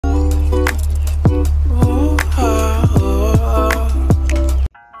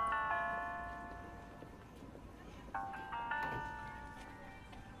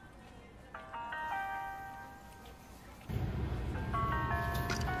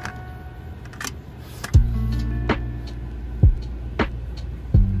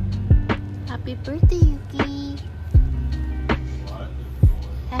Happy birthday, Yuki.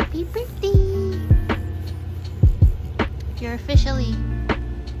 Happy birthday. You're officially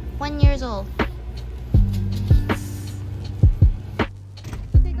 1 year old.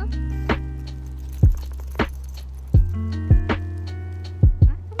 Okay, go.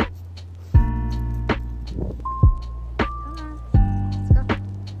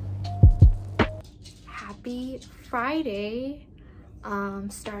 Happy Friday.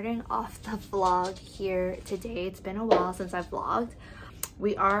 Starting off the vlog here today. It's been a while since I've vlogged.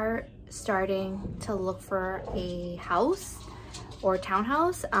 We are starting to look for a house or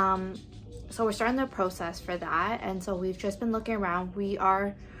townhouse. So we're starting the process for that, and so we've just been looking around. We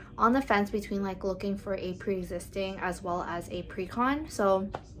are on the fence between like looking for a pre-existing as well as a pre-con. So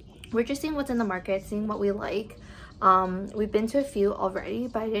we're just seeing what's in the market, seeing what we like. We've been to a few already,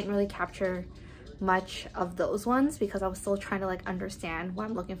 but I didn't really capture much of those ones because I was still trying to like understand what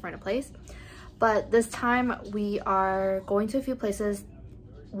I'm looking for in a place. But this time we are going to a few places,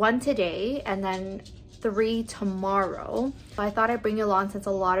 1 today and then 3 tomorrow. So I thought I'd bring you along since a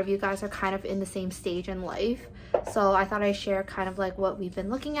lot of you guys are kind of in the same stage in life. So I thought I'd share kind of like what we've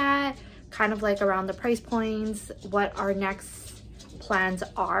been looking at, kind of like around the price points, what our next plans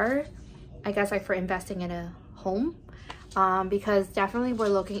are, I guess like for investing in a home. Because definitely we're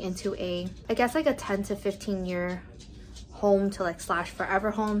looking into I guess like a 10 to 15 year home to like /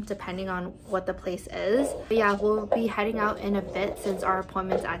 forever home, depending on what the place is. But yeah, we'll be heading out in a bit since our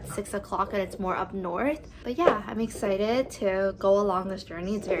appointment's at 6 o'clock and it's more up north. But yeah, I'm excited to go along this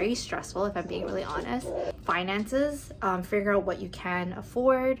journey. It's very stressful if I'm being really honest. Finances, figure out what you can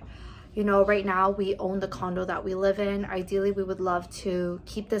afford. You know, right now we own the condo that we live in. Ideally, we would love to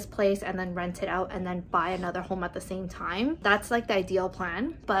keep this place and then rent it out and then buy another home at the same time. That's like the ideal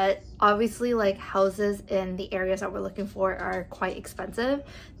plan. But obviously like houses in the areas that we're looking for are quite expensive.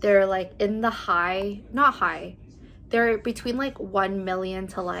 They're like in the not high. They're between like 1 million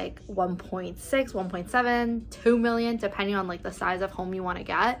to like 1.6, 1.7, 2 million, depending on like the size of home you want to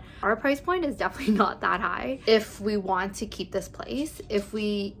get. Our price point is definitely not that high if we want to keep this place. If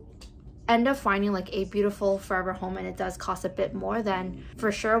we end up finding like a beautiful forever home and it does cost a bit more, then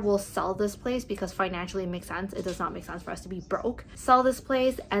for sure we'll sell this place because financially it makes sense. It does not make sense for us to be broke. Sell this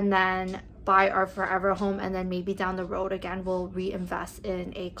place and then buy our forever home, and then maybe down the road again we'll reinvest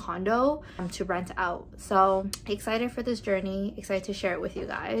in a condo to rent out. So excited for this journey, excited to share it with you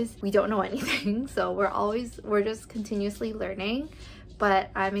guys. We don't know anything, so we're just continuously learning, but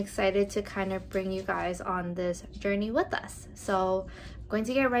I'm excited to kind of bring you guys on this journey with us. So going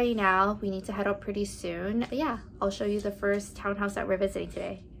to get ready now. We need to head out pretty soon. But yeah, I'll show you the first townhouse that we're visiting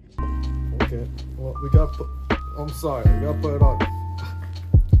today. Okay, well, we gotta put, I'm sorry, we gotta put it on.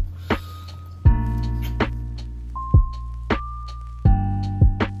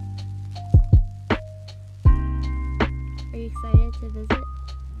 Are you excited to visit?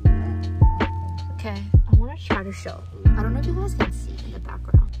 Okay, I want to try to show. I don't know if you guys can see in the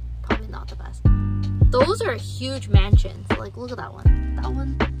background. Probably not the best. Those are huge mansions. Like, look at that one. That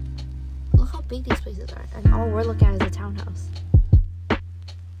one. Look how big these places are. And all we're looking at is a townhouse. It's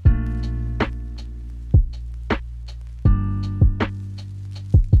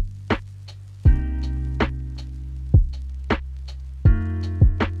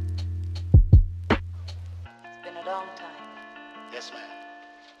been a long time. Yes, ma'am.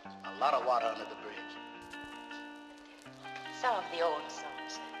 A lot of water under the bridge. Some of the old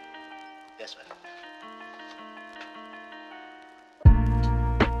songs. Yes, ma'am.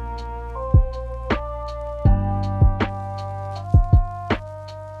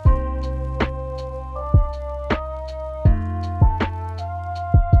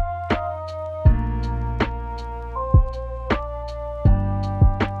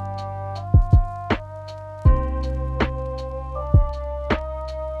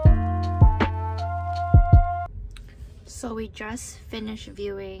 So we just finished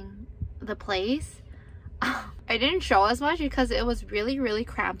viewing the place. I didn't show as much because it was really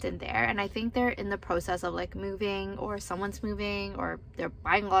cramped in there, and I think they're in the process of like moving, or someone's moving, or they're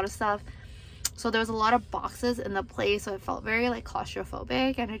buying a lot of stuff. So there was a lot of boxes in the place, so it felt very like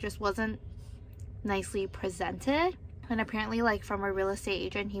claustrophobic, and it just wasn't nicely presented. And apparently, like from a real estate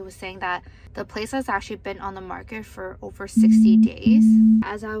agent, he was saying that the place has actually been on the market for over 60 days.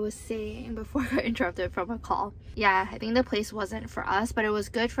 As I was saying before I got interrupted from a call, yeah, I think the place wasn't for us, but it was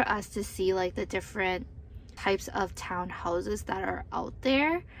good for us to see like the different types of townhouses that are out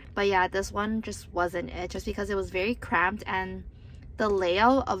there. But yeah, this one just wasn't it, just because it was very cramped and the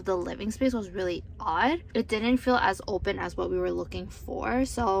layout of the living space was really odd. It didn't feel as open as what we were looking for,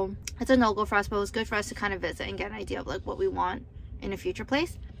 so it's a no-go for us, but it was good for us to kind of visit and get an idea of like what we want in a future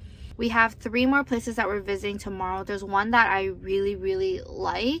place. We have 3 more places that we're visiting tomorrow. There's one that I really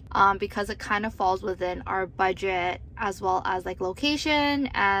like because it kind of falls within our budget as well as like location,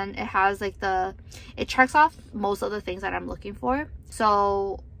 and it has like it checks off most of the things that I'm looking for.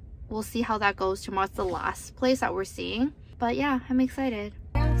 So we'll see how that goes tomorrow. It's the last place that we're seeing, but yeah, I'm excited.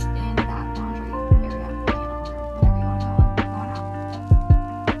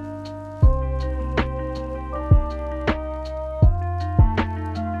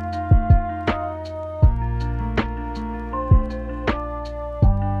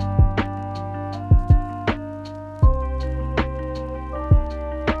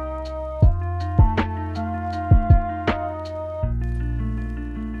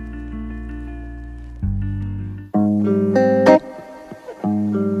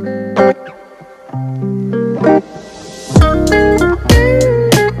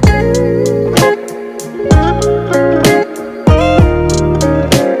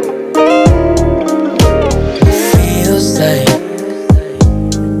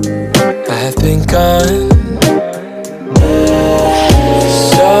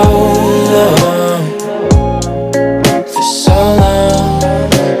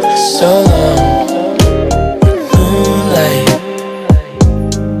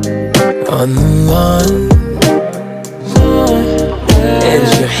 On the lawn, and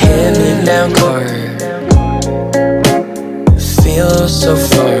your hand-me-down car feels so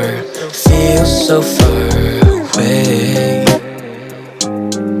far away,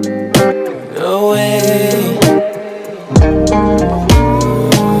 away.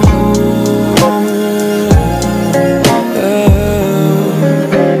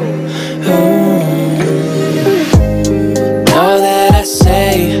 All that I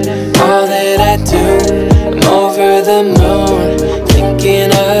say, all that I do, I'm over the moon,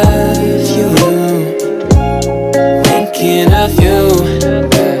 thinking of you, thinking of you,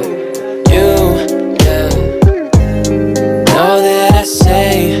 you.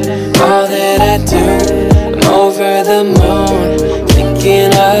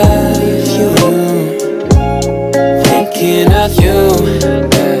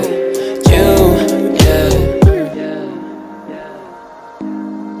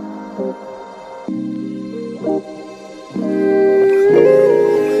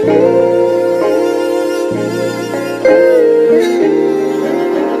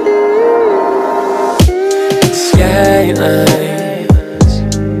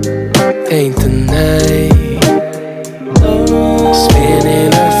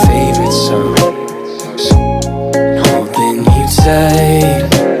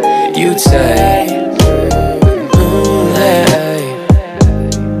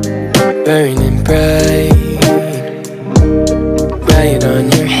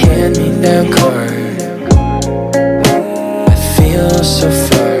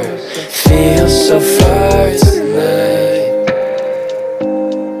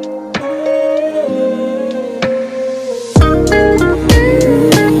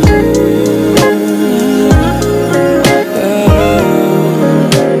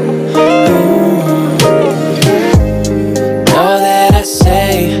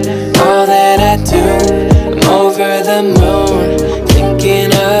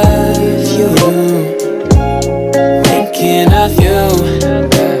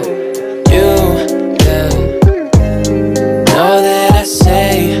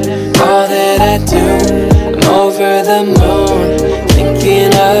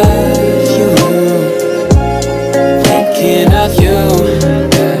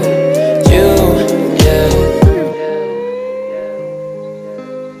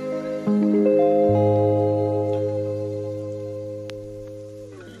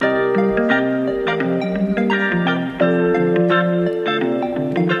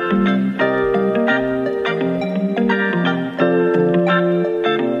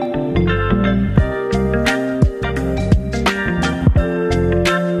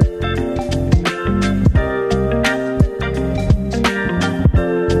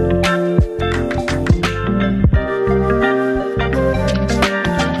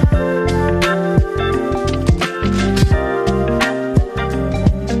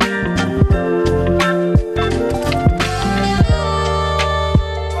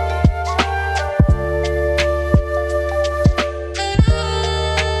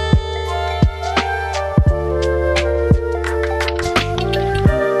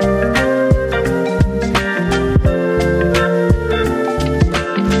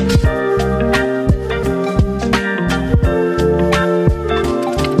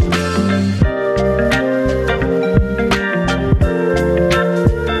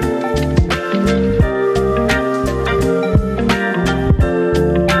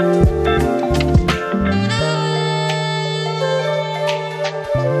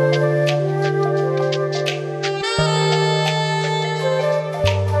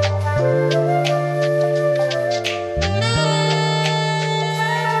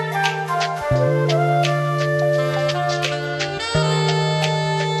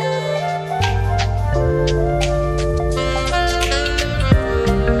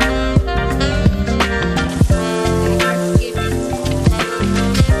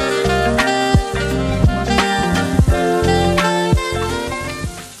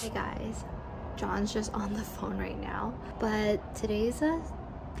 But today's a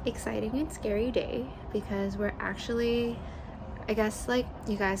exciting and scary day because we're actually, I guess like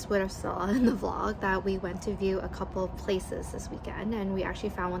you guys would have saw in the vlog, that we went to view a couple of places this weekend and we actually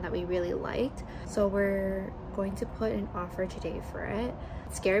found one that we really liked. So we're going to put an offer today for it.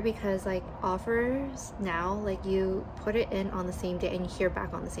 It's scary because like offers now, like you put it in on the same day and you hear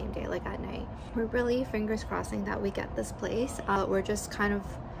back on the same day, like at night. We're really fingers crossing that we get this place. We're just kind of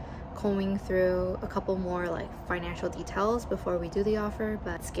combing through a couple more like financial details before we do the offer,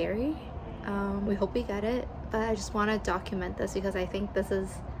 but it's scary. We hope we get it, but I just want to document this because I think this is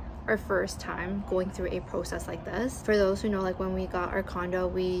our first time going through a process like this. For those who know, like when we got our condo,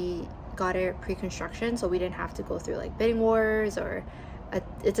 we got it pre-construction, so we didn't have to go through like bidding wars or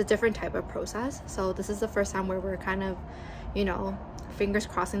it's a different type of process. So this is the first time where we're kind of, you know, fingers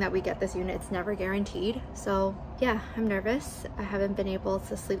crossing that we get this unit. It's never guaranteed. So yeah, I'm nervous. I haven't been able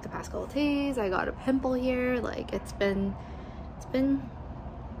to sleep the past couple of days. I got a pimple here. Like it's been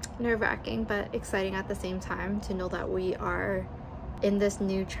nerve-wracking but exciting at the same time to know that we are in this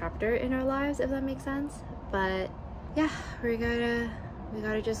new chapter in our lives, if that makes sense. But yeah, we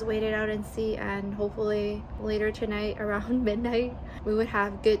gotta just wait it out and see, and hopefully later tonight around midnight we would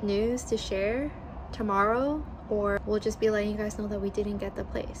have good news to share tomorrow, or we'll just be letting you guys know that we didn't get the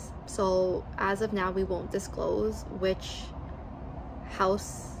place. So as of now, we won't disclose which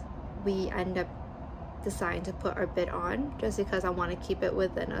house we end up deciding to put our bid on, just because I want to keep it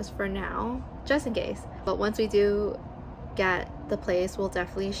within us for now, just in case. But once we do get the place, we'll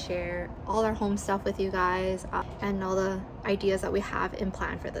definitely share all our home stuff with you guys and all the ideas that we have in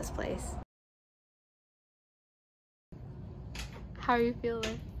plan for this place. How are you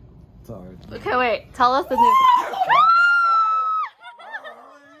feeling? Sorry. Okay, wait, tell us the news.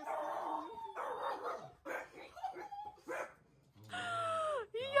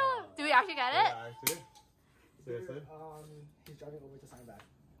 Yeah. Do we actually get it? Yeah, actually. Seriously? He's driving over to sign back.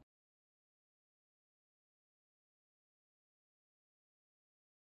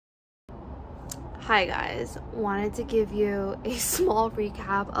 Hi guys, wanted to give you a small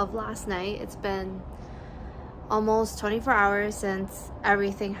recap of last night. It's been almost 24 hours since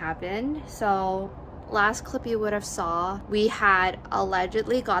everything happened. So last clip you would have saw, we had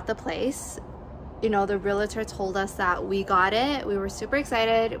allegedly got the place. You know, the realtor told us that we got it. We were super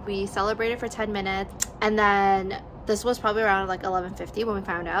excited. We celebrated for 10 minutes, and then this was probably around like 11:50 when we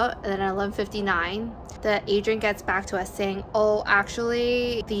found out. And then at 11:59 the agent gets back to us saying, oh,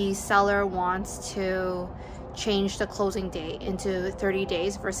 actually the seller wants to change the closing date into 30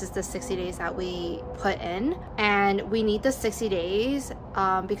 days versus the 60 days that we put in, and we need the 60 days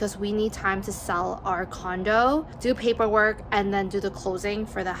because we need time to sell our condo, do paperwork, and then do the closing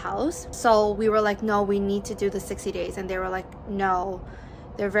for the house. So we were like, no, we need to do the 60 days, and they were like, no.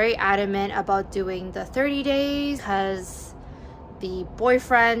 They're very adamant about doing the 30 days because the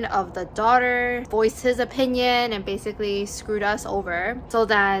boyfriend of the daughter voiced his opinion and basically screwed us over. So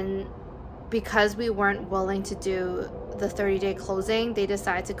then, because we weren't willing to do the 30-day closing, they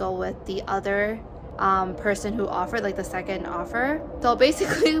decided to go with the other person who offered, like the second offer. So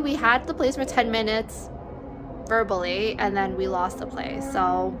basically we had the place for 10 minutes verbally, and then we lost the place.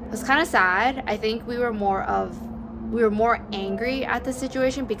 So it was kind of sad. I think we were more angry at the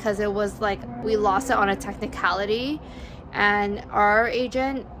situation because it was like we lost it on a technicality, and our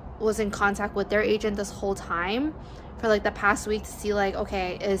agent was in contact with their agent this whole time for like the past week to see like,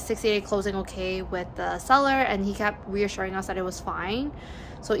 okay, is 60-day closing okay with the seller? And he kept reassuring us that it was fine.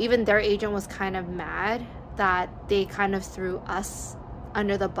 So even their agent was kind of mad that they kind of threw us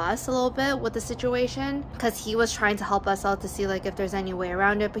under the bus a little bit with the situation, because he was trying to help us out to see like if there's any way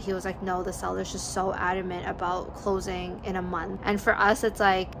around it, but he was like, no, the seller's just so adamant about closing in a month. And for us, it's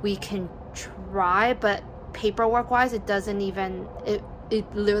like we can try, but paperwork wise it doesn't even, it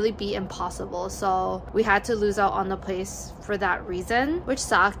literally be impossible. So we had to lose out on the place for that reason, which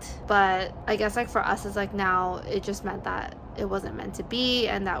sucked. But I guess like for us, it's like now it just meant that it wasn't meant to be,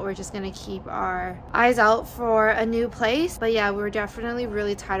 and that we're just gonna keep our eyes out for a new place. But yeah, we were definitely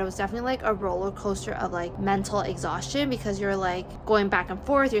really tired. It was definitely like a roller coaster of like mental exhaustion, because you're like going back and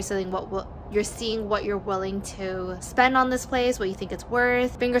forth. You're seeing what you're willing to spend on this place, what you think it's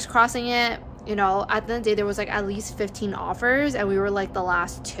worth, fingers crossing it. You know, at the end of the day, there was like at least 15 offers and we were like the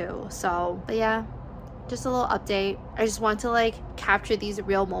last 2. So, but yeah, just a little update. I just want to like capture these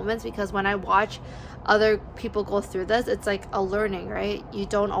real moments, because when I watch other people go through this, it's like a learning, right? You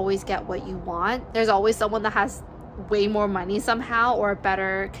don't always get what you want. There's always someone that has way more money somehow, or a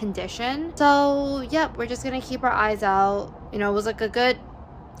better condition. So yep, we're just gonna keep our eyes out. You know, it was like a good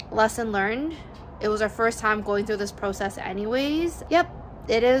lesson learned. It was our first time going through this process anyways. Yep,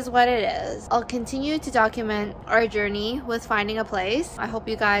 it is what it is. I'll continue to document our journey with finding a place. I hope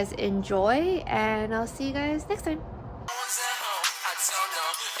you guys enjoy, and I'll see you guys next time.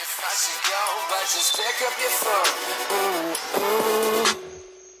 Just pick up your phone.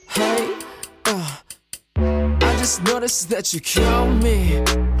 Hey, I just noticed that you call me.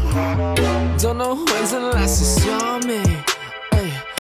 Don't know when's the last you saw me.